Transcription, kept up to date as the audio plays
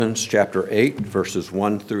Romans chapter 8, verses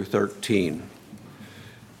 1 through 13.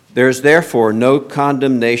 There is therefore no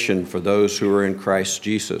condemnation for those who are in Christ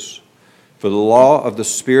Jesus. For the law of the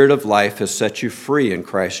Spirit of life has set you free in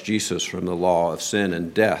Christ Jesus from the law of sin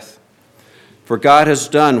and death. For God has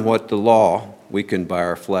done what the law, weakened by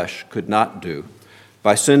our flesh, could not do,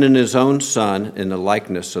 by sending his own Son in the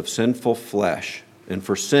likeness of sinful flesh. And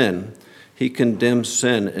for sin, he condemned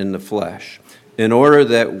sin in the flesh, in order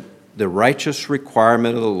that the righteous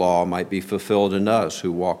requirement of the law might be fulfilled in us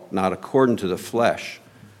who walk not according to the flesh,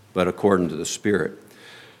 but according to the Spirit.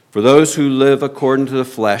 For those who live according to the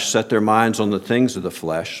flesh set their minds on the things of the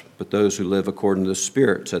flesh, but those who live according to the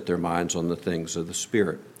Spirit set their minds on the things of the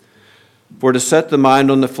Spirit. For to set the mind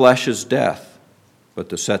on the flesh is death, but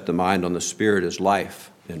to set the mind on the Spirit is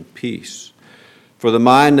life and peace. For the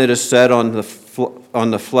mind that is set on the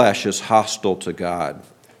flesh is hostile to God,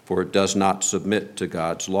 for it does not submit to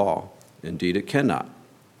God's law. Indeed, it cannot.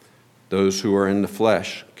 Those who are in the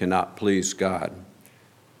flesh cannot please God.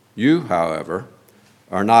 You, however,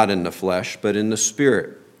 are not in the flesh, but in the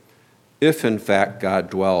Spirit, if in fact God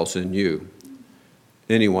dwells in you.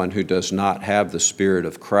 Anyone who does not have the Spirit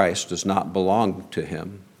of Christ does not belong to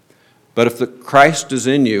him. But if the Christ is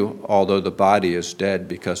in you, although the body is dead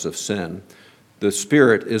because of sin, the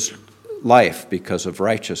Spirit is life because of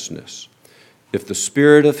righteousness. If the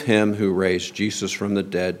Spirit of him who raised Jesus from the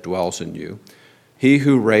dead dwells in you, he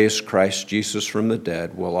who raised Christ Jesus from the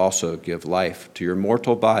dead will also give life to your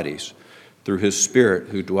mortal bodies through his Spirit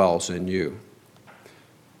who dwells in you.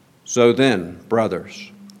 So then,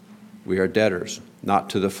 brothers, we are debtors, not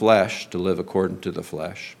to the flesh, to live according to the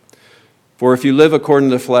flesh. For if you live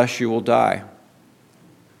according to the flesh, you will die.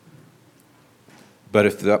 But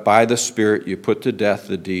if by the Spirit you put to death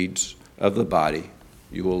the deeds of the body,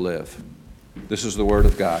 you will live. This is the word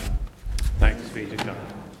of God. Thanks be to God.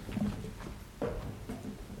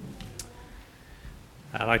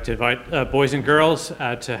 I'd like to invite boys and girls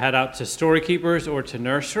to head out to Story Keepers or to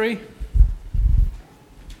nursery.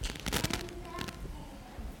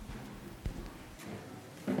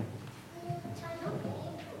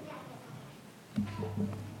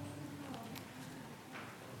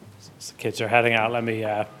 As the kids are heading out, let me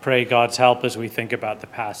pray God's help as we think about the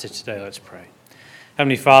passage today. Let's pray.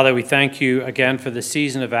 Heavenly Father, we thank you again for the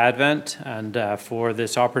season of Advent and for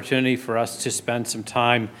this opportunity for us to spend some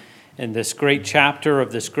time in this great chapter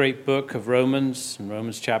of this great book of Romans, in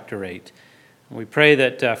Romans chapter 8. And we pray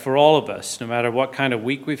that for all of us, no matter what kind of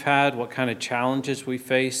week we've had, what kind of challenges we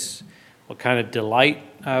face, what kind of delight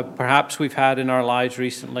perhaps we've had in our lives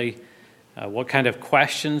recently, what kind of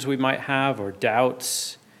questions we might have or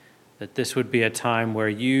doubts, that this would be a time where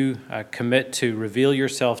you commit to reveal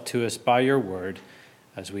yourself to us by your word,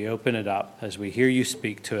 as we open it up, as we hear you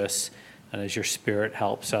speak to us, and as your Spirit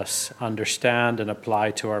helps us understand and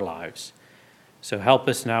apply to our lives. So help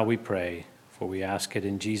us now, we pray, for we ask it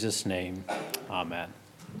in Jesus' name. Amen.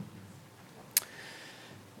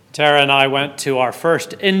 Tara and I went to our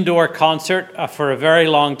first indoor concert for a very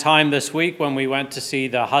long time this week when we went to see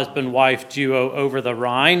the husband-wife duo Over the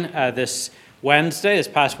Rhine this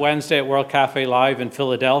past Wednesday at World Cafe Live in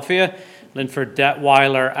Philadelphia. Linford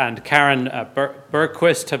Detweiler and Karen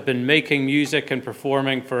Bergquist have been making music and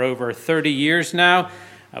performing for over 30 years now.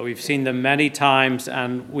 We've seen them many times,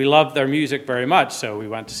 and we love their music very much, so we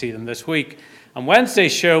went to see them this week. And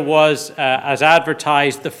Wednesday's show was, as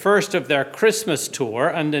advertised, the first of their Christmas tour,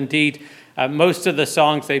 and indeed, most of the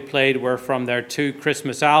songs they played were from their 2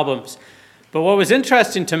 Christmas albums. But what was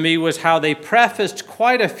interesting to me was how they prefaced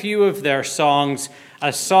quite a few of their songs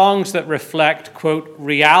as songs that reflect, quote,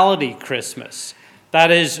 reality Christmas. That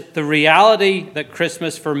is, the reality that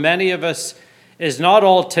Christmas for many of us is not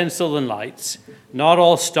all tinsel and lights, not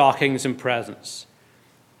all stockings and presents.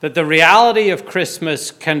 That the reality of Christmas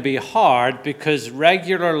can be hard because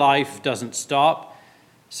regular life doesn't stop,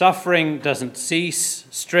 suffering doesn't cease,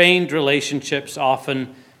 strained relationships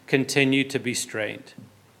often continue to be strained.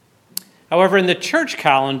 However, in the church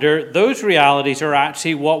calendar, those realities are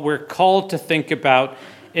actually what we're called to think about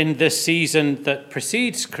in this season that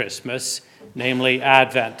precedes Christmas, namely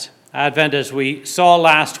Advent. Advent, as we saw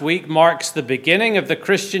last week, marks the beginning of the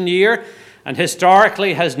Christian year and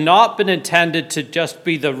historically has not been intended to just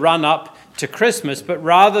be the run-up to Christmas, but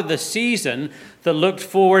rather the season that looked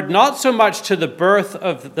forward not so much to the birth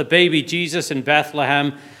of the baby Jesus in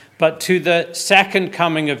Bethlehem, but to the second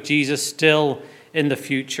coming of Jesus still in the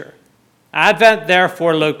future. Advent,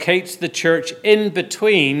 therefore, locates the church in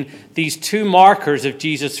between these 2 markers of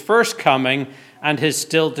Jesus' first coming and his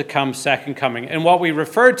still-to-come second coming. And what we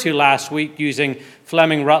referred to last week using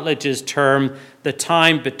Fleming Rutledge's term, the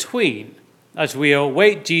time between, as we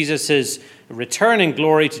await Jesus' return in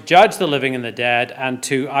glory to judge the living and the dead and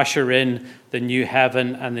to usher in the new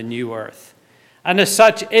heaven and the new earth. And as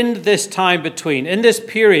such, in this time between, in this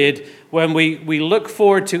period when we look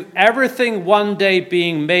forward to everything one day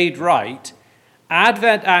being made right,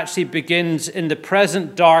 Advent actually begins in the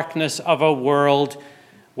present darkness of a world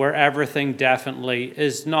where everything definitely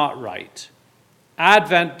is not right.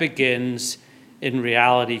 Advent begins in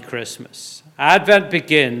reality Christmas. Advent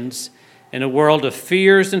begins in a world of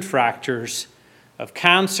fears and fractures, of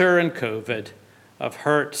cancer and COVID, of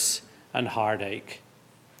hurts and heartache.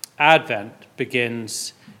 Advent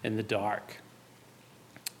begins in the dark.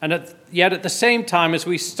 And yet at the same time, as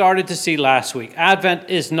we started to see last week, Advent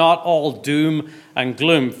is not all doom and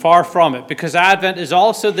gloom, far from it, because Advent is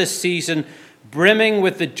also this season brimming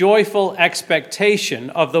with the joyful expectation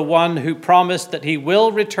of the one who promised that he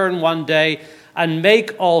will return one day and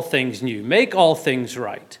make all things new, make all things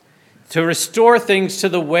right, to restore things to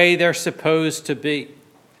the way they're supposed to be.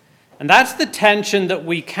 And that's the tension that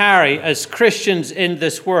we carry as Christians in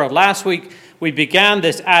this world. Last week, we began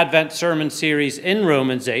this Advent sermon series in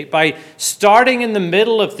Romans 8 by starting in the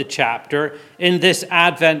middle of the chapter in this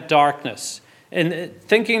Advent darkness, and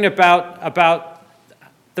thinking about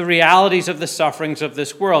the realities of the sufferings of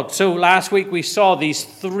this world. So last week we saw these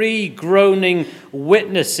three groaning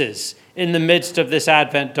witnesses in the midst of this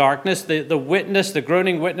Advent darkness, the witness, the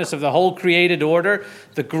groaning witness of the whole created order,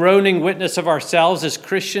 the groaning witness of ourselves as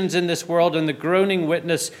Christians in this world, and the groaning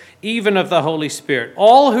witness even of the Holy Spirit,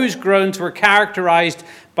 all whose groans were characterized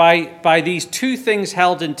by these two things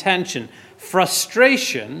held in tension: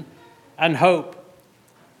 frustration and hope.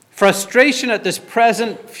 Frustration at this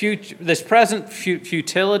present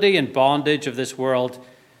futility and bondage of this world,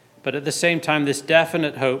 but at the same time, this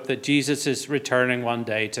definite hope that Jesus is returning one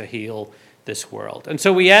day to heal this world. And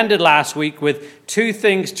so we ended last week with two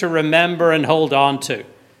things to remember and hold on to.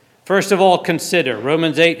 First of all, consider.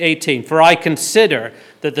 Romans 8:18. For I consider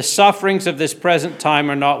that the sufferings of this present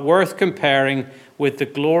time are not worth comparing with the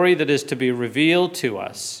glory that is to be revealed to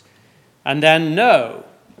us. And then know.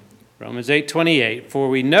 Romans 8:28. For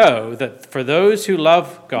we know that for those who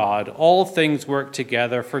love God, all things work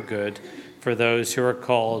together for good, for those who are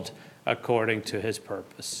called according to his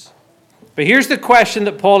purpose. But here's the question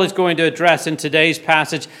that Paul is going to address in today's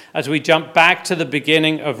passage as we jump back to the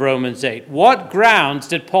beginning of Romans 8. What grounds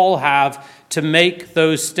did Paul have to make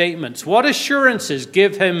those statements? What assurances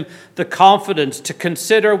give him the confidence to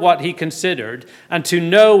consider what he considered and to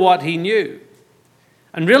know what he knew?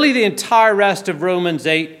 And really the entire rest of Romans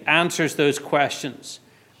 8 answers those questions.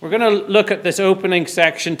 We're going to look at this opening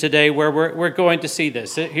section today where we're going to see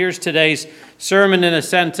this. Here's today's sermon in a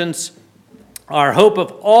sentence. Our hope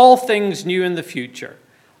of all things new in the future.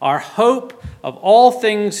 Our hope of all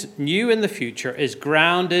things new in the future is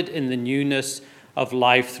grounded in the newness of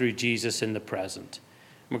life through Jesus in the present.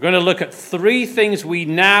 We're going to look at three things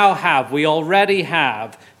we already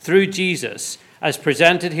have through Jesus, as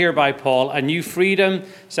presented here by Paul: a new freedom,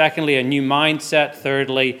 secondly, a new mindset,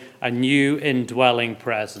 thirdly, a new indwelling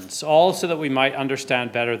presence, all so that we might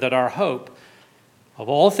understand better that our hope of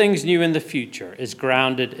all things new in the future is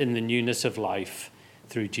grounded in the newness of life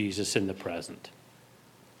through Jesus in the present.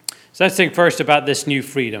 So let's think first about this new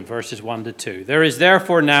freedom, verses 1 to 2. There is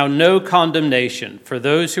therefore now no condemnation for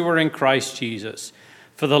those who are in Christ Jesus,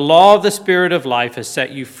 for the law of the Spirit of life has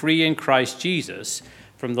set you free in Christ Jesus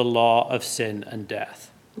from the law of sin and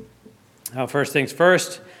death. Now, first things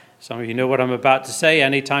first, some of you know what I'm about to say.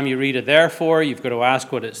 Anytime you read a therefore, you've got to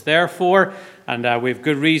ask what it's there for. And we have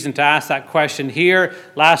good reason to ask that question here.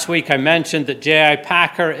 Last week I mentioned that J.I.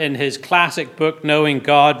 Packer, in his classic book, Knowing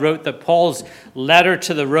God, wrote that Paul's letter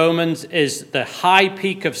to the Romans is the high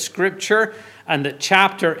peak of Scripture, and that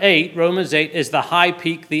chapter 8, Romans 8, is the high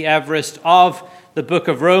peak, the Everest of the book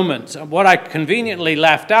of Romans. What I conveniently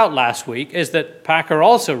left out last week is that Packer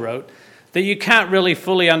also wrote that you can't really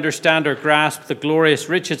fully understand or grasp the glorious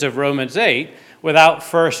riches of Romans 8 without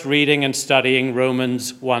first reading and studying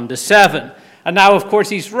Romans 1 to 7. And now, of course,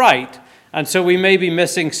 he's right. And so we may be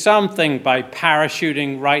missing something by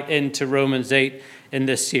parachuting right into Romans 8 in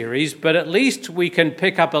this series, but at least we can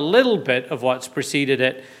pick up a little bit of what's preceded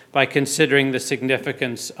it by considering the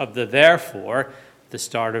significance of the therefore, the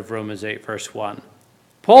start of Romans 8, verse 1.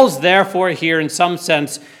 Paul's therefore here, in some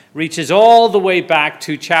sense, reaches all the way back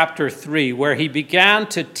to chapter 3, where he began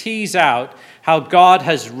to tease out how God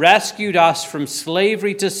has rescued us from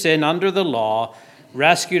slavery to sin under the law,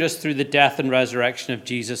 rescued us through the death and resurrection of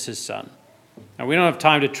Jesus, his Son. Now, we don't have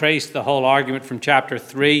time to trace the whole argument from chapter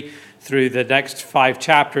 3 through the next 5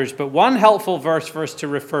 chapters, but one helpful verse for us to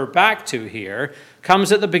refer back to here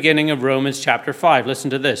comes at the beginning of Romans chapter 5. Listen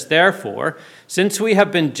to this. Therefore, since we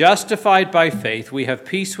have been justified by faith, we have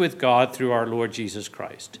peace with God through our Lord Jesus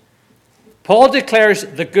Christ. Paul declares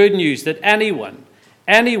the good news that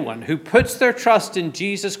anyone who puts their trust in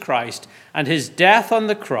Jesus Christ and his death on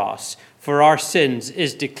the cross for our sins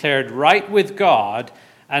is declared right with God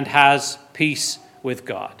and has peace with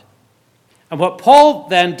God. And what Paul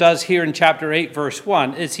then does here in chapter 8, verse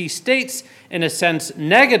 1, is he states, in a sense,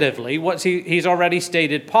 negatively what he's already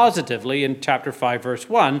stated positively in chapter 5, verse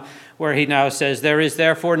 1, where he now says, there is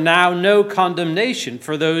therefore now no condemnation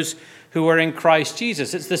for those who are in Christ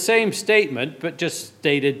Jesus. It's the same statement, but just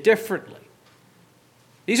stated differently.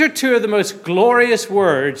 These are two of the most glorious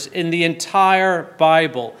words in the entire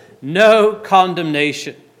Bible. No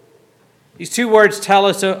condemnation. These two words tell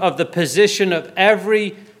us of the position of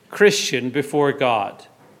every Christian before God.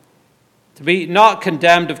 To be not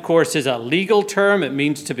condemned, of course, is a legal term. It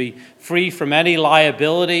means to be free from any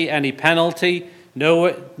liability, any penalty.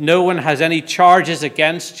 No one has any charges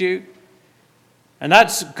against you. And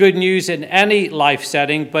that's good news in any life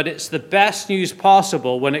setting, but it's the best news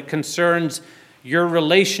possible when it concerns your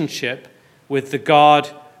relationship with the God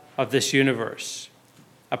of this universe.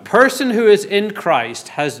 A person who is in Christ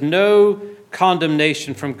has no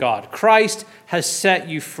condemnation from God. Christ has set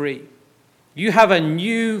you free. You have a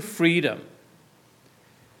new freedom.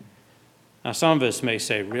 Now, some of us may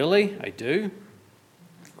say, really? I do?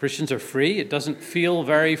 Christians are free? It doesn't feel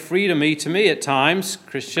very freedomy to me at times.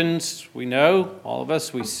 Christians, we know, all of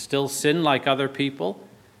us, we still sin like other people.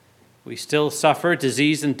 We still suffer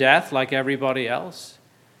disease and death like everybody else.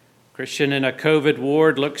 Christian in a COVID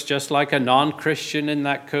ward looks just like a non-Christian in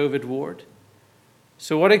that COVID ward.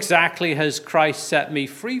 So what exactly has Christ set me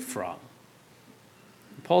free from?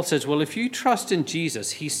 Paul says, well, if you trust in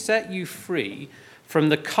Jesus, he set you free from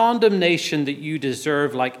the condemnation that you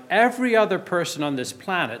deserve like every other person on this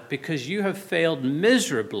planet because you have failed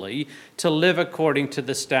miserably to live according to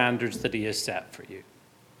the standards that he has set for you.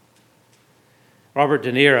 Robert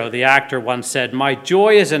De Niro, the actor, once said, my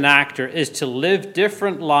joy as an actor is to live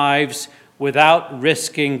different lives without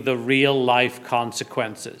risking the real life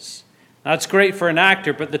consequences. That's great for an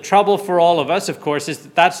actor, but the trouble for all of us, of course, is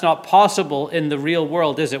that that's not possible in the real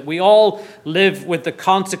world, is it? We all live with the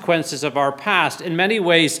consequences of our past, in many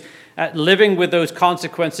ways living with those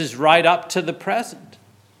consequences right up to the present.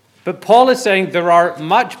 But Paul is saying there are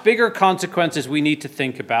much bigger consequences we need to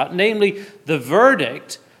think about, namely the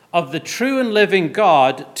verdict of the true and living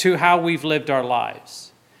God to how we've lived our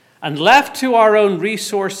lives. And left to our own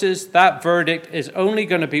resources, that verdict is only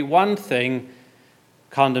going to be one thing: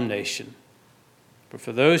 condemnation. But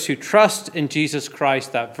for those who trust in Jesus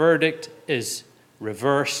Christ, that verdict is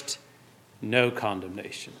reversed: no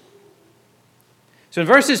condemnation. So in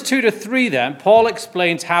verses 2 to 3 then, Paul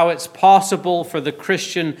explains how it's possible for the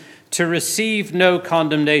Christian to receive no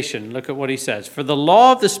condemnation. Look at what he says. For the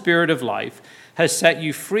law of the Spirit of life has set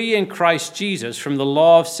you free in Christ Jesus from the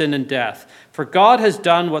law of sin and death. For God has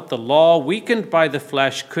done what the law, weakened by the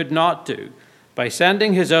flesh, could not do, by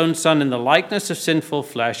sending his own Son in the likeness of sinful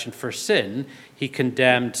flesh, and for sin, he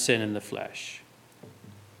condemned sin in the flesh.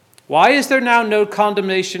 Why is there now no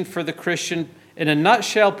condemnation for the Christian? In a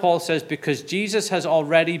nutshell, Paul says, because Jesus has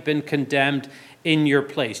already been condemned in your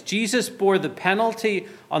place. Jesus bore the penalty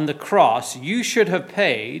on the cross you should have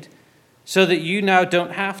paid so that you now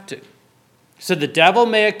don't have to. So the devil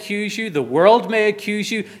may accuse you, the world may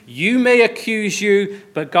accuse you, you may accuse you,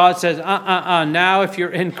 but God says, now if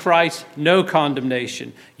you're in Christ, no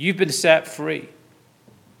condemnation. You've been set free.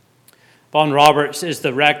 Vaughan Roberts is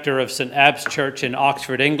the rector of St. Ebb's Church in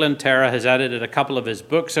Oxford, England. Tara has edited a couple of his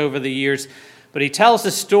books over the years, but he tells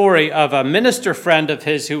the story of a minister friend of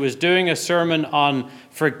his who was doing a sermon on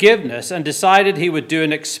forgiveness and decided he would do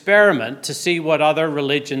an experiment to see what other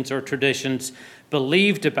religions or traditions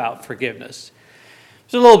believed about forgiveness. It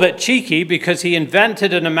was a little bit cheeky because he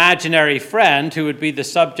invented an imaginary friend who would be the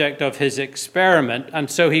subject of his experiment.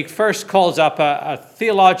 And so he first calls up a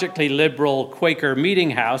theologically liberal Quaker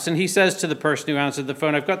meeting house, and he says to the person who answered the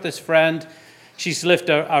phone, I've got this friend. She's lived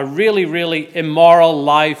a really, really immoral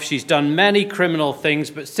life. She's done many criminal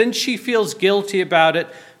things, but since she feels guilty about it,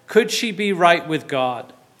 could she be right with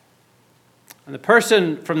God? And the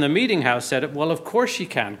person from the meeting house said, well, of course she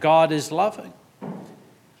can. God is loving.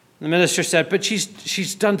 The minister said, but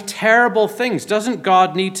she's done terrible things. Doesn't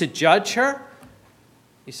God need to judge her?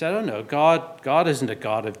 He said, oh no, God isn't a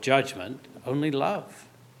God of judgment, only love.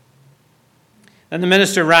 And the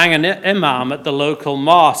minister rang an imam at the local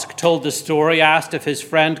mosque, told the story, asked if his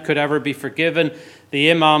friend could ever be forgiven.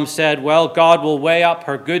 The imam said, well, God will weigh up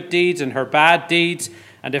her good deeds and her bad deeds,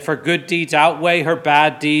 and if her good deeds outweigh her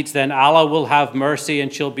bad deeds, then Allah will have mercy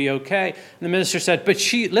and she'll be okay. And the minister said, but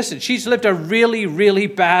she's lived a really, really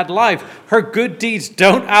bad life. Her good deeds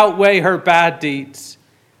don't outweigh her bad deeds.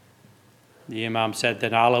 The imam said,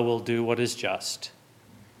 then Allah will do what is just.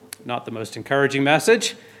 Not the most encouraging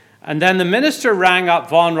message. And then the minister rang up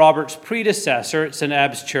Vaughan Roberts' predecessor at St.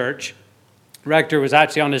 Ebbe's Church. Rector was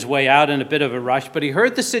actually on his way out in a bit of a rush, but he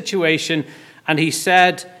heard the situation and he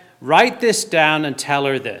said, write this down and tell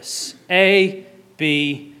her this. A,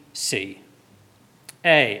 B, C.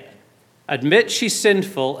 A, admit she's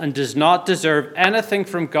sinful and does not deserve anything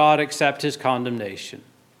from God except his condemnation.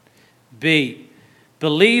 B,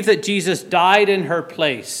 believe that Jesus died in her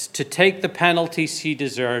place to take the penalty she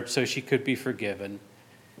deserved so she could be forgiven.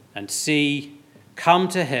 And C, come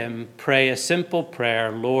to him, pray a simple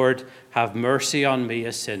prayer, Lord, have mercy on me,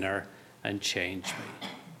 a sinner, and change me.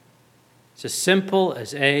 It's as simple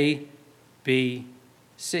as A, B,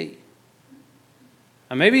 C.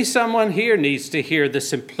 And maybe someone here needs to hear the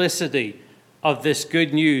simplicity of this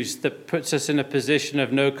good news that puts us in a position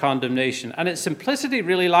of no condemnation. And its simplicity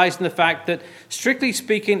really lies in the fact that, strictly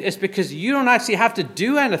speaking, it's because you don't actually have to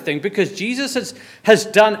do anything, because Jesus has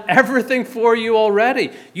done everything for you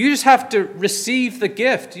already. You just have to receive the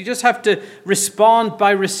gift. You just have to respond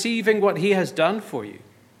by receiving what he has done for you.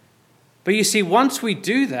 But you see, once we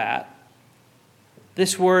do that,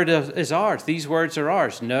 this word is ours. These words are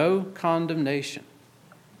ours. No condemnation.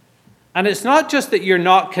 And it's not just that you're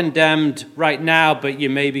not condemned right now, but you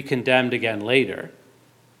may be condemned again later.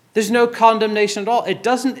 There's no condemnation at all. It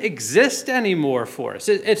doesn't exist anymore for us.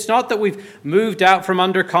 It's not that we've moved out from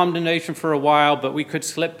under condemnation for a while, but we could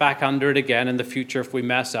slip back under it again in the future if we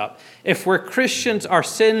mess up. If we're Christians, our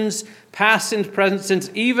sins, past sins, present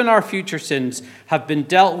sins, even our future sins, have been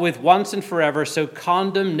dealt with once and forever, so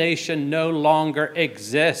condemnation no longer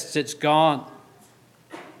exists. It's gone.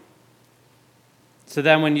 So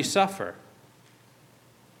then when you suffer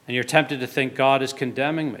and you're tempted to think God is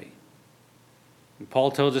condemning me, and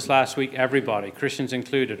Paul told us last week, everybody, Christians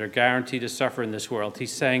included, are guaranteed to suffer in this world.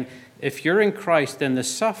 He's saying, if you're in Christ, then the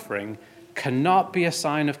suffering cannot be a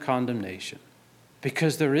sign of condemnation,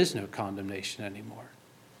 because there is no condemnation anymore.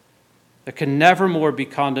 There can never more be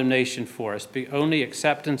condemnation for us, be only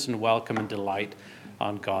acceptance and welcome and delight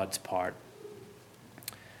on God's part.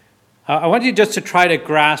 I want you just to try to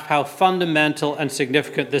grasp how fundamental and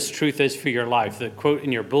significant this truth is for your life. The quote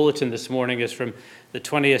in your bulletin this morning is from the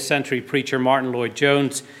 20th century preacher Martin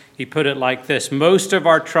Lloyd-Jones. He put it like this: most of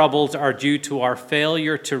our troubles are due to our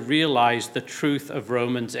failure to realize the truth of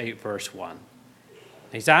Romans 8, verse 1.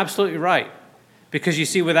 He's absolutely right. Because you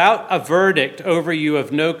see, without a verdict over you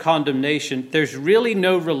of no condemnation, there's really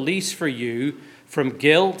no release for you from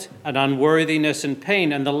guilt and unworthiness and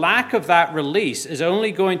pain. And the lack of that release is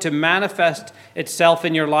only going to manifest itself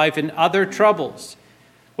in your life in other troubles,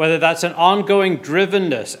 whether that's an ongoing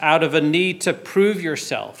drivenness out of a need to prove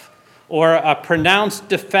yourself, or a pronounced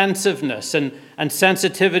defensiveness and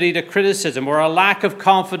sensitivity to criticism, or a lack of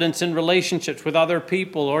confidence in relationships with other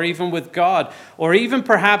people or even with God, or even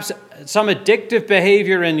perhaps some addictive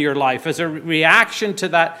behavior in your life as a reaction to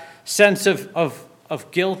that sense of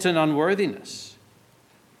guilt and unworthiness.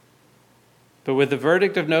 But with the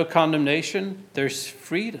verdict of no condemnation, there's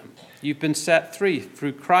freedom. You've been set free.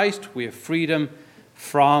 Through Christ, we have freedom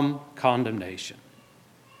from condemnation.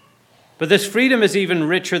 But this freedom is even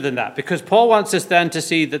richer than that, because Paul wants us then to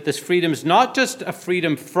see that this freedom is not just a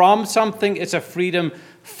freedom from something, it's a freedom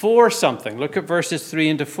for something. Look at verses 3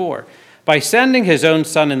 and 4. By sending his own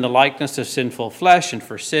Son in the likeness of sinful flesh, and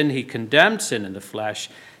for sin he condemned sin in the flesh,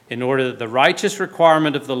 in order that the righteous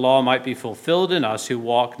requirement of the law might be fulfilled in us who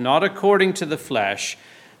walk not according to the flesh,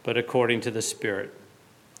 but according to the Spirit.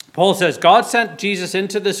 Paul says God sent Jesus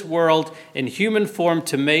into this world in human form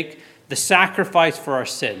to make the sacrifice for our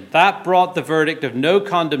sin. That brought the verdict of no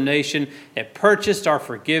condemnation. It purchased our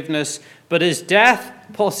forgiveness. But his death,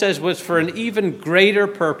 Paul says, was for an even greater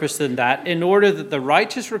purpose than that, in order that the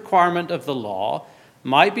righteous requirement of the law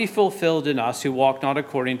might be fulfilled in us who walk not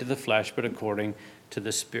according to the flesh, but according to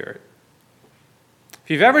the Spirit. If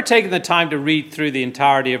you've ever taken the time to read through the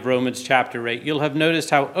entirety of Romans chapter 8, you'll have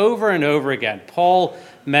noticed how over and over again Paul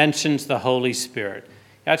mentions the Holy Spirit.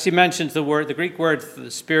 He actually mentions the Greek word the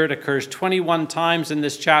Spirit occurs 21 times in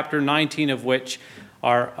this chapter, 19 of which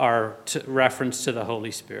are reference to the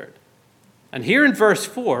Holy Spirit. And here in verse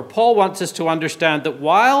 4, Paul wants us to understand that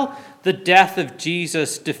while the death of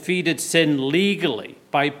Jesus defeated sin legally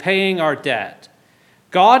by paying our debt,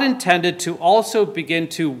 God intended to also begin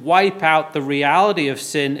to wipe out the reality of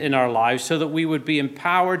sin in our lives so that we would be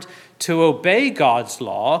empowered to obey God's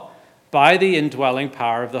law by the indwelling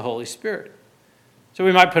power of the Holy Spirit. So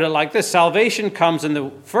we might put it like this. Salvation comes in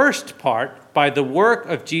the first part by the work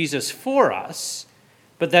of Jesus for us,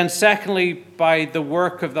 but then secondly by the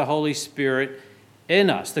work of the Holy Spirit in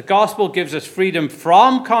us. The gospel gives us freedom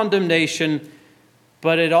from condemnation,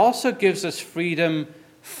 but it also gives us freedom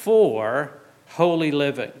for holy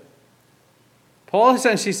living. Paul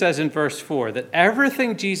essentially says in verse 4 that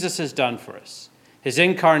everything Jesus has done for us, his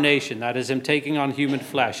incarnation, that is him taking on human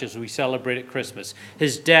flesh as we celebrate at Christmas,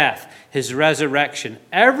 his death, his resurrection,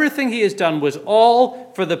 everything he has done was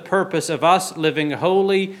all for the purpose of us living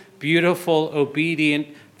holy, beautiful, obedient,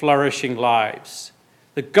 flourishing lives.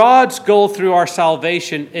 That God's goal through our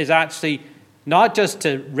salvation is actually not just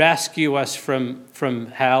to rescue us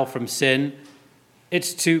from hell, from sin.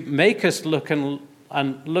 It's to make us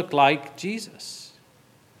look like Jesus.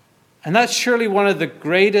 And that's surely one of the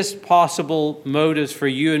greatest possible motives for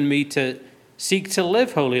you and me to seek to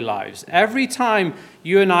live holy lives. Every time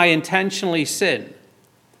you and I intentionally sin,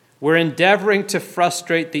 we're endeavoring to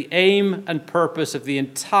frustrate the aim and purpose of the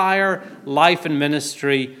entire life and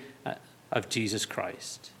ministry of Jesus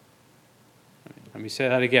Christ. Let me say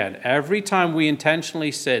that again. Every time we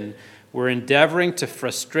intentionally sin, we're endeavoring to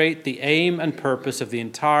frustrate the aim and purpose of the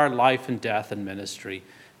entire life and death and ministry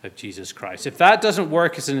of Jesus Christ. If that doesn't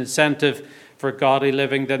work as an incentive for godly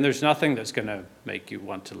living, then there's nothing that's going to make you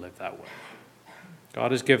want to live that way.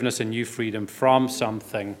 God has given us a new freedom from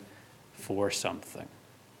something for something.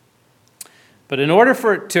 But in order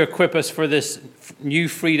to equip us for this new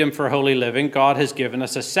freedom for holy living, God has given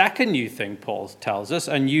us a second new thing, Paul tells us,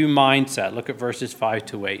 a new mindset. Look at verses 5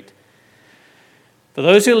 to 8. For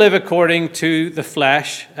those who live according to the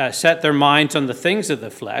flesh set their minds on the things of the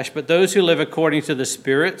flesh, but those who live according to the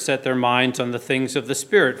Spirit set their minds on the things of the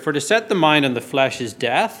Spirit. For to set the mind on the flesh is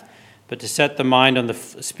death, but to set the mind on the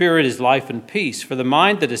Spirit is life and peace. For the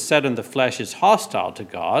mind that is set on the flesh is hostile to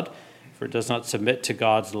God, for it does not submit to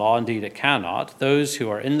God's law. Indeed, it cannot. Those who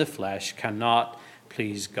are in the flesh cannot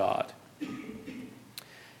please God.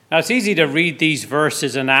 Now, it's easy to read these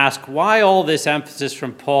verses and ask, why all this emphasis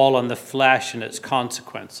from Paul on the flesh and its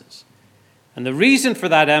consequences? And the reason for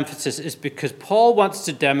that emphasis is because Paul wants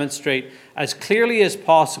to demonstrate as clearly as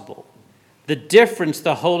possible the difference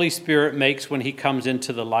the Holy Spirit makes when he comes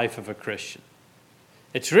into the life of a Christian.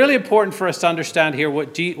 It's really important for us to understand here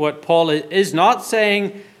what Paul is not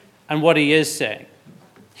saying and what he is saying.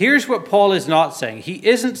 Here's what Paul is not saying. He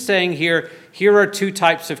isn't saying here are two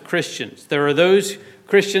types of Christians. There are those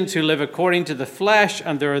Christians who live according to the flesh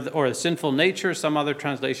or the sinful nature, some other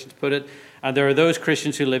translations put it, and there are those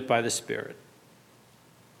Christians who live by the Spirit.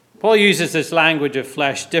 Paul uses this language of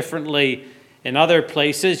flesh differently in other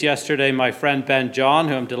places. Yesterday, my friend Ben John,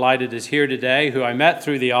 who I'm delighted is here today, who I met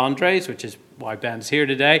through the Andres, which is why Ben's here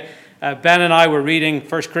today. Ben and I were reading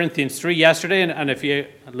 1 Corinthians 3 yesterday, and if you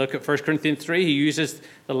look at 1 Corinthians 3, he uses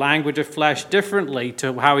the language of flesh differently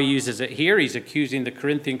to how he uses it here. He's accusing the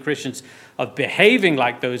Corinthian Christians of behaving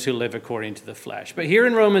like those who live according to the flesh. But here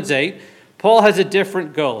in Romans 8, Paul has a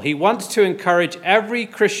different goal. He wants to encourage every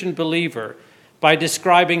Christian believer by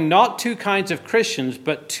describing not two kinds of Christians,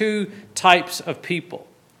 but two types of people.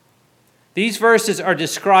 These verses are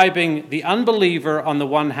describing the unbeliever on the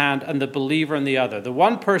one hand and the believer on the other. The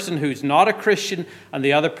one person who's not a Christian and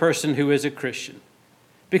the other person who is a Christian.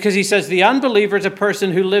 Because he says the unbeliever is a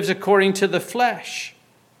person who lives according to the flesh.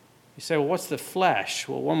 You say, well, what's the flesh?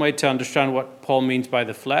 Well, one way to understand what Paul means by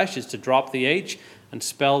the flesh is to drop the H and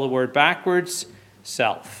spell the word backwards,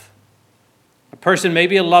 self. A person may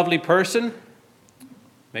be a lovely person,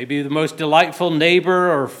 maybe the most delightful neighbor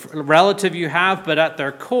or relative you have, but at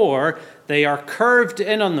their core, they are curved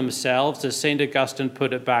in on themselves, as St. Augustine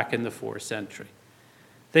put it back in the 4th century.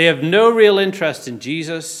 They have no real interest in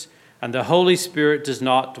Jesus, and the Holy Spirit does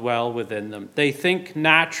not dwell within them. They think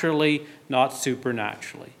naturally, not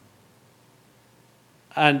supernaturally.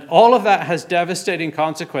 And all of that has devastating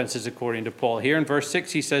consequences, according to Paul. Here in verse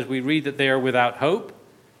 6, he says, we read that they are without hope,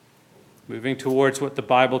 moving towards what the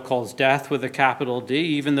Bible calls death with a capital D.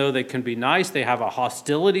 Even though they can be nice, they have a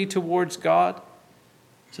hostility towards God.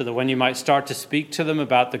 So that when you might start to speak to them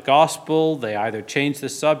about the gospel, they either change the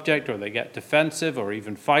subject or they get defensive or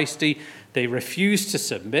even feisty. They refuse to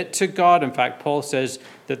submit to God. In fact, Paul says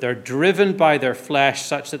that they're driven by their flesh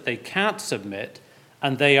such that they can't submit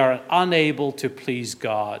and they are unable to please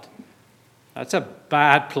God. That's a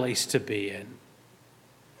bad place to be in.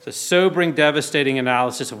 It's a sobering, devastating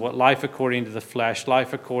analysis of what life according to the flesh,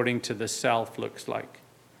 life according to the self looks like.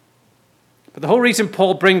 But the whole reason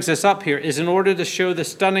Paul brings this up here is in order to show the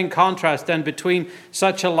stunning contrast then between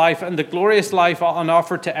such a life and the glorious life on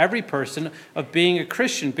offer to every person of being a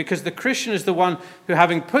Christian. Because the Christian is the one who,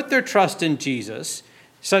 having put their trust in Jesus,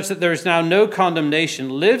 such that there is now no condemnation,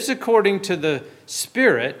 lives according to the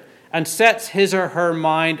Spirit and sets his or her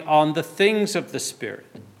mind on the things of the Spirit.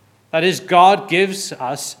 That is, God gives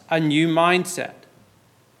us a new mindset.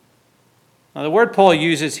 Now, the word Paul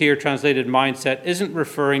uses here, translated mindset, isn't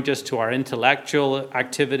referring just to our intellectual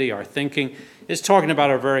activity, our thinking. It's talking about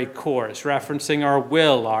our very core. It's referencing our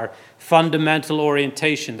will, our fundamental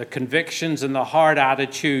orientation, the convictions and the hard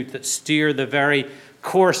attitude that steer the very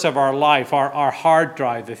course of our life, our hard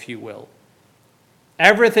drive, if you will.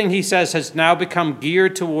 Everything, he says, has now become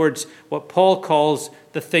geared towards what Paul calls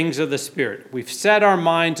the things of the Spirit. We've set our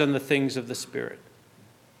minds on the things of the Spirit.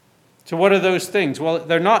 So what are those things? Well,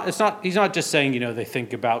 he's not just saying, they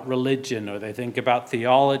think about religion or they think about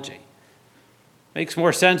theology. It makes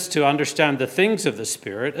more sense to understand the things of the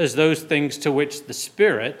Spirit as those things to which the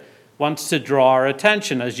Spirit wants to draw our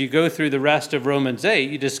attention. As you go through the rest of Romans 8,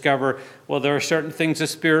 you discover, well, there are certain things the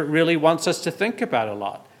Spirit really wants us to think about a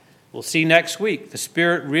lot. We'll see next week. The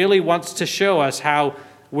Spirit really wants to show us how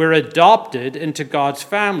we're adopted into God's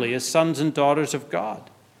family as sons and daughters of God.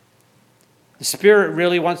 The Spirit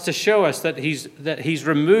really wants to show us that He's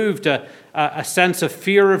removed a sense of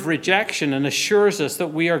fear of rejection and assures us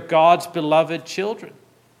that we are God's beloved children.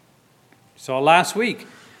 So last week,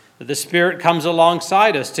 that the Spirit comes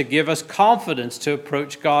alongside us to give us confidence to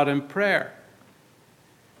approach God in prayer.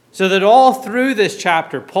 So that all through this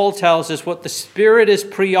chapter, Paul tells us what the Spirit is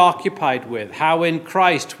preoccupied with, how in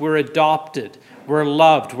Christ we're adopted, we're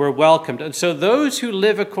loved, we're welcomed. And so those who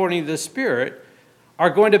live according to the Spirit are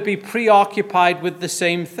going to be preoccupied with the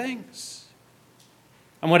same things.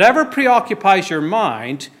 And whatever preoccupies your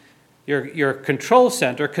mind, your control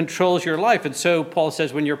center controls your life. And so Paul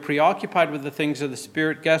says when you're preoccupied with the things of the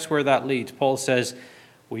Spirit, guess where that leads? Paul says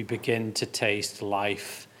we begin to taste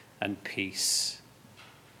life and peace.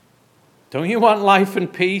 Don't you want life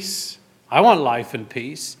and peace? I want life and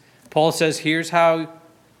peace. Paul says here's how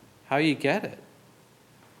you get it.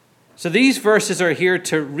 So these verses are here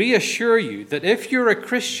to reassure you that if you're a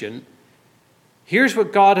Christian, here's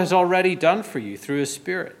what God has already done for you through His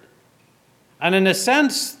Spirit. And in a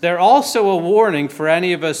sense, they're also a warning for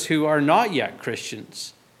any of us who are not yet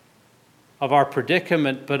Christians of our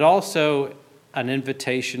predicament, but also an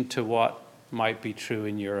invitation to what might be true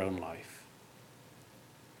in your own life.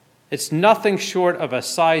 It's nothing short of a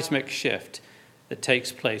seismic shift that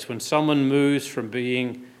takes place when someone moves from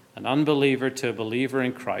being an unbeliever to a believer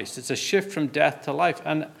in Christ. It's a shift from death to life.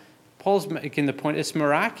 And Paul's making the point, it's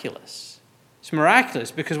miraculous. It's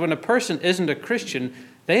miraculous because when a person isn't a Christian,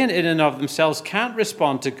 they in and of themselves can't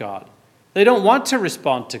respond to God. They don't want to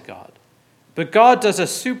respond to God. But God does a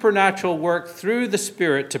supernatural work through the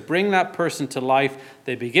Spirit to bring that person to life.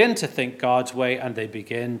 They begin to think God's way and they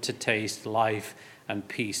begin to taste life and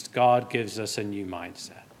peace. God gives us a new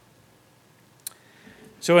mindset.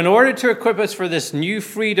 So in order to equip us for this new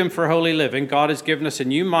freedom for holy living, God has given us a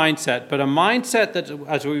new mindset, but a mindset that,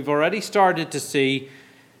 as we've already started to see,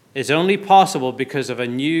 is only possible because of a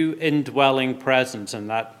new indwelling presence. And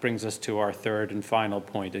that brings us to our third and final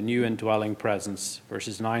point, a new indwelling presence,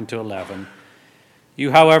 verses 9 to 11.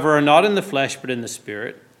 You, however, are not in the flesh, but in the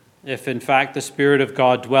Spirit. If, in fact, the Spirit of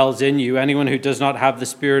God dwells in you, anyone who does not have the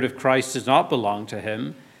Spirit of Christ does not belong to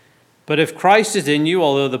Him. But if Christ is in you,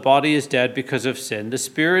 although the body is dead because of sin, the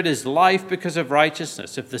Spirit is life because of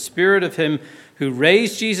righteousness. If the Spirit of Him who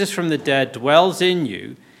raised Jesus from the dead dwells in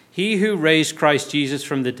you, He who raised Christ Jesus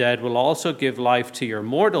from the dead will also give life to your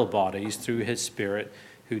mortal bodies through His Spirit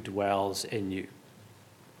who dwells in you.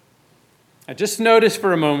 Now just notice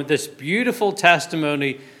for a moment this beautiful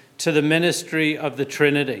testimony to the ministry of the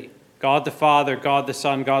Trinity. God the Father, God the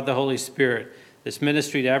Son, God the Holy Spirit. This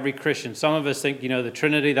ministry to every Christian. Some of us think, the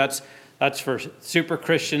Trinity, that's for super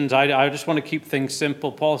Christians. I just want to keep things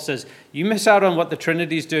simple. Paul says, you miss out on what the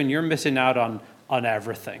Trinity's doing, you're missing out on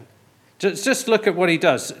everything. Just look at what he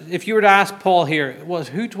does. If you were to ask Paul here, well,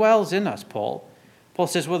 who dwells in us, Paul? Paul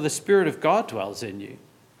says, well, the Spirit of God dwells in you.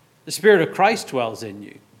 The Spirit of Christ dwells in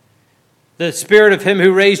you. The Spirit of Him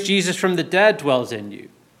who raised Jesus from the dead dwells in you.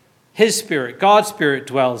 His Spirit, God's Spirit,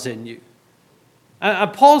 dwells in you.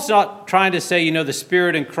 And Paul's not trying to say, the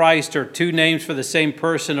Spirit and Christ are two names for the same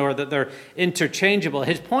person or that they're interchangeable.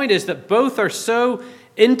 His point is that both are so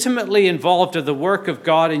intimately involved in the work of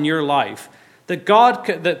God in your life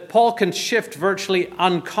that Paul can shift virtually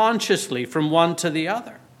unconsciously from one to the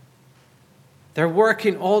other. They're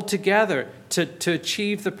working all together to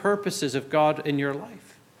achieve the purposes of God in your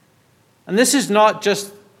life. And this is not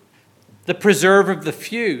just the preserver of the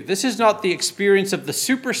few. This is not the experience of the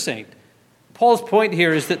super saint. Paul's point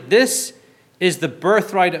here is that this is the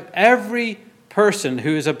birthright of every person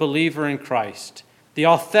who is a believer in Christ, the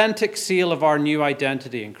authentic seal of our new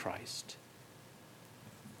identity in Christ.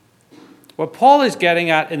 What Paul is getting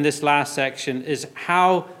at in this last section is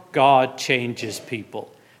how God changes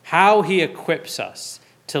people, how he equips us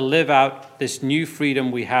to live out this new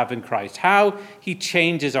freedom we have in Christ, how he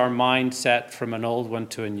changes our mindset from an old one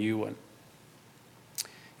to a new one.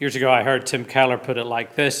 Years ago, I heard Tim Keller put it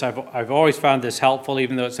like this. I've always found this helpful,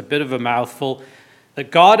 even though it's a bit of a mouthful, that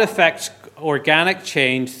God affects organic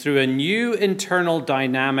change through a new internal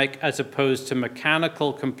dynamic as opposed to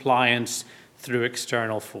mechanical compliance through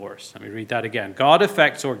external force. Let me read that again. God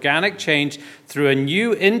affects organic change through a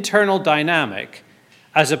new internal dynamic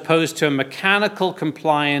as opposed to a mechanical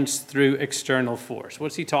compliance through external force.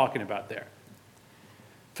 What's he talking about there?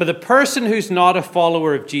 For the person who's not a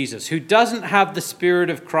follower of Jesus, who doesn't have the Spirit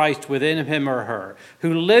of Christ within him or her,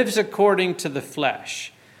 who lives according to the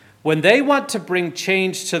flesh, when they want to bring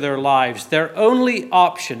change to their lives, their only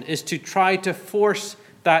option is to try to force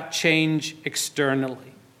that change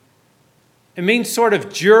externally. It means sort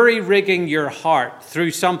of jury-rigging your heart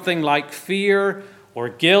through something like fear or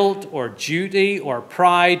guilt or duty or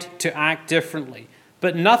pride to act differently.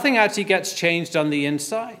 But nothing actually gets changed on the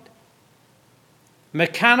inside.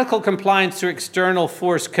 Mechanical compliance through external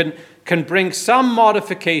force can bring some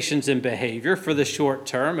modifications in behavior for the short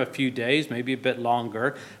term, a few days, maybe a bit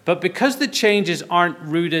longer. But because the changes aren't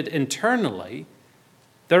rooted internally,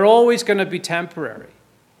 they're always going to be temporary.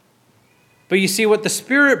 But you see, what the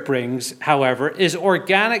Spirit brings, however, is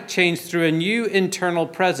organic change through a new internal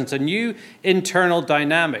presence, a new internal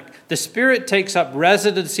dynamic. The Spirit takes up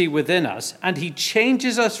residency within us, and he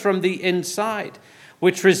changes us from the inside,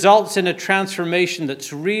 which results in a transformation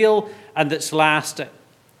that's real and that's lasting.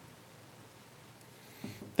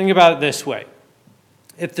 Think about it this way.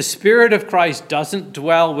 If the Spirit of Christ doesn't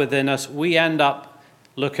dwell within us, we end up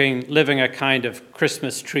living a kind of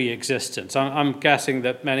Christmas tree existence. I'm guessing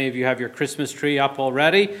that many of you have your Christmas tree up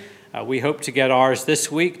already. We hope to get ours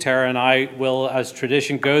this week. Tara and I will, as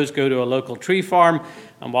tradition goes, go to a local tree farm.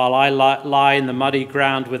 And while I lie in the muddy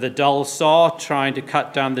ground with a dull saw trying to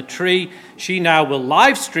cut down the tree, she now will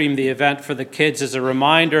live stream the event for the kids as a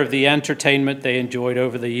reminder of the entertainment they enjoyed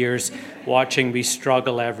over the years, watching me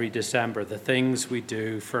struggle every December, the things we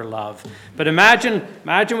do for love. But imagine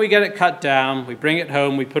we get it cut down, we bring it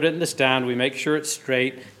home, we put it in the stand, we make sure it's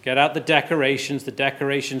straight, get out the decorations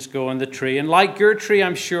go on the tree, and like your tree,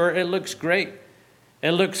 I'm sure it looks great.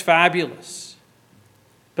 It looks fabulous.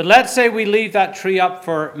 But let's say we leave that tree up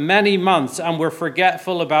for many months and we're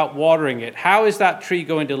forgetful about watering it. How is that tree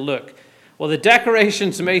going to look? Well, the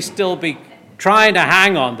decorations may still be trying to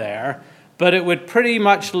hang on there, but it would pretty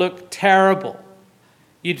much look terrible.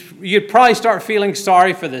 You'd probably start feeling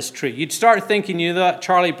sorry for this tree. You'd start thinking, that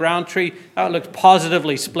Charlie Brown tree, that looks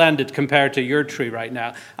positively splendid compared to your tree right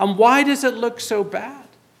now. And why does it look so bad?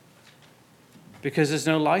 Because there's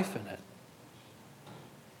no life in it.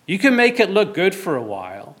 You can make it look good for a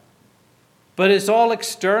while, but it's all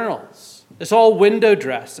externals. It's all window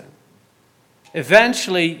dressing.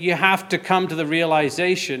 Eventually, you have to come to the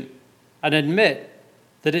realization and admit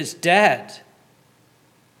that it's dead.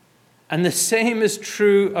 And the same is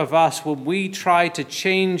true of us when we try to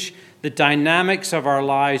change the dynamics of our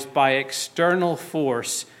lives by external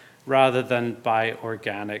force rather than by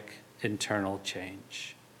organic internal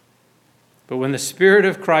change. But when the Spirit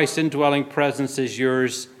of Christ's indwelling presence is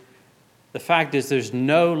yours, the fact is there's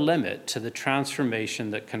no limit to the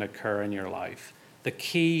transformation that can occur in your life. The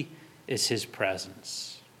key is his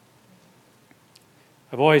presence.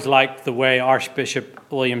 I've always liked the way Archbishop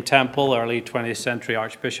William Temple, early 20th century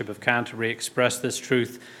Archbishop of Canterbury, expressed this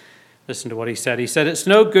truth. Listen to what he said. He said, "It's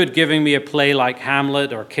no good giving me a play like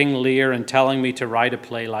Hamlet or King Lear and telling me to write a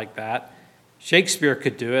play like that. Shakespeare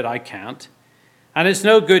could do it, I can't. And it's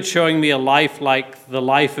no good showing me a life like the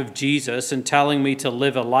life of Jesus and telling me to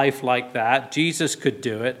live a life like that. Jesus could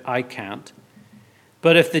do it, I can't.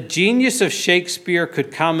 But if the genius of Shakespeare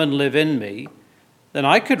could come and live in me, then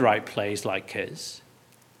I could write plays like his.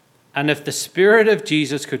 And if the Spirit of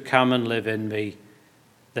Jesus could come and live in me,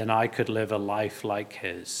 then I could live a life like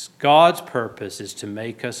his." God's purpose is to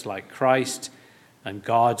make us like Christ, and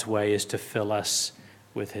God's way is to fill us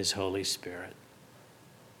with his Holy Spirit.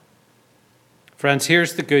 Friends,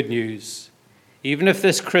 here's the good news. Even if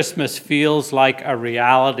this Christmas feels like a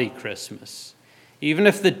reality Christmas, even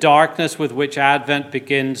if the darkness with which Advent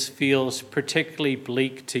begins feels particularly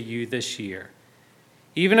bleak to you this year,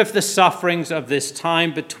 even if the sufferings of this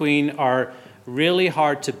time between are really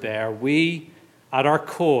hard to bear, we at our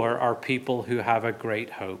core, are people who have a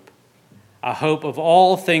great hope, a hope of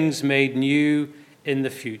all things made new in the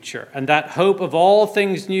future. And that hope of all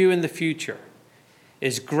things new in the future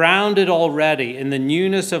is grounded already in the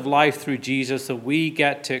newness of life through Jesus that we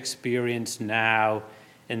get to experience now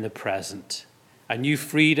in the present. A new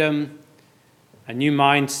freedom, a new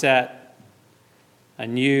mindset, a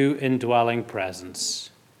new indwelling presence.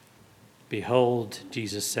 Behold,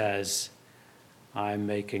 Jesus says, I am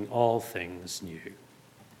making all things new.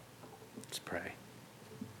 Let's pray.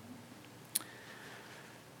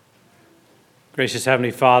 Gracious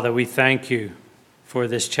Heavenly Father, we thank you for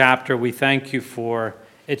this chapter. We thank you for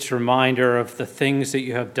its reminder of the things that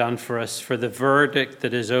you have done for us, for the verdict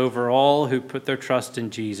that is over all who put their trust in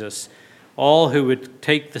Jesus, all who would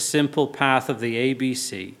take the simple path of the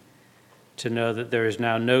ABC to know that there is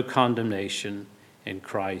now no condemnation in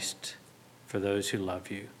Christ for those who love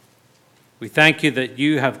you. We thank you that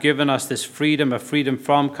you have given us this freedom, a freedom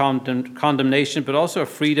from condemnation, but also a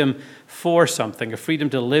freedom for something, a freedom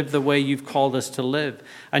to live the way you've called us to live.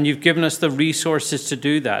 And you've given us the resources to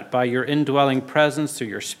do that by your indwelling presence, through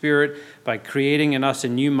your Spirit, by creating in us a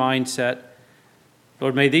new mindset.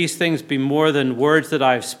 Lord, may these things be more than words that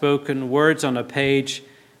I've spoken, words on a page.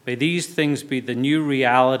 May these things be the new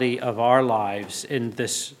reality of our lives in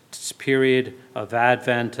this period of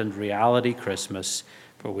Advent and reality Christmas.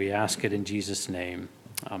 For we ask it in Jesus' name.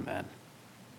 Amen.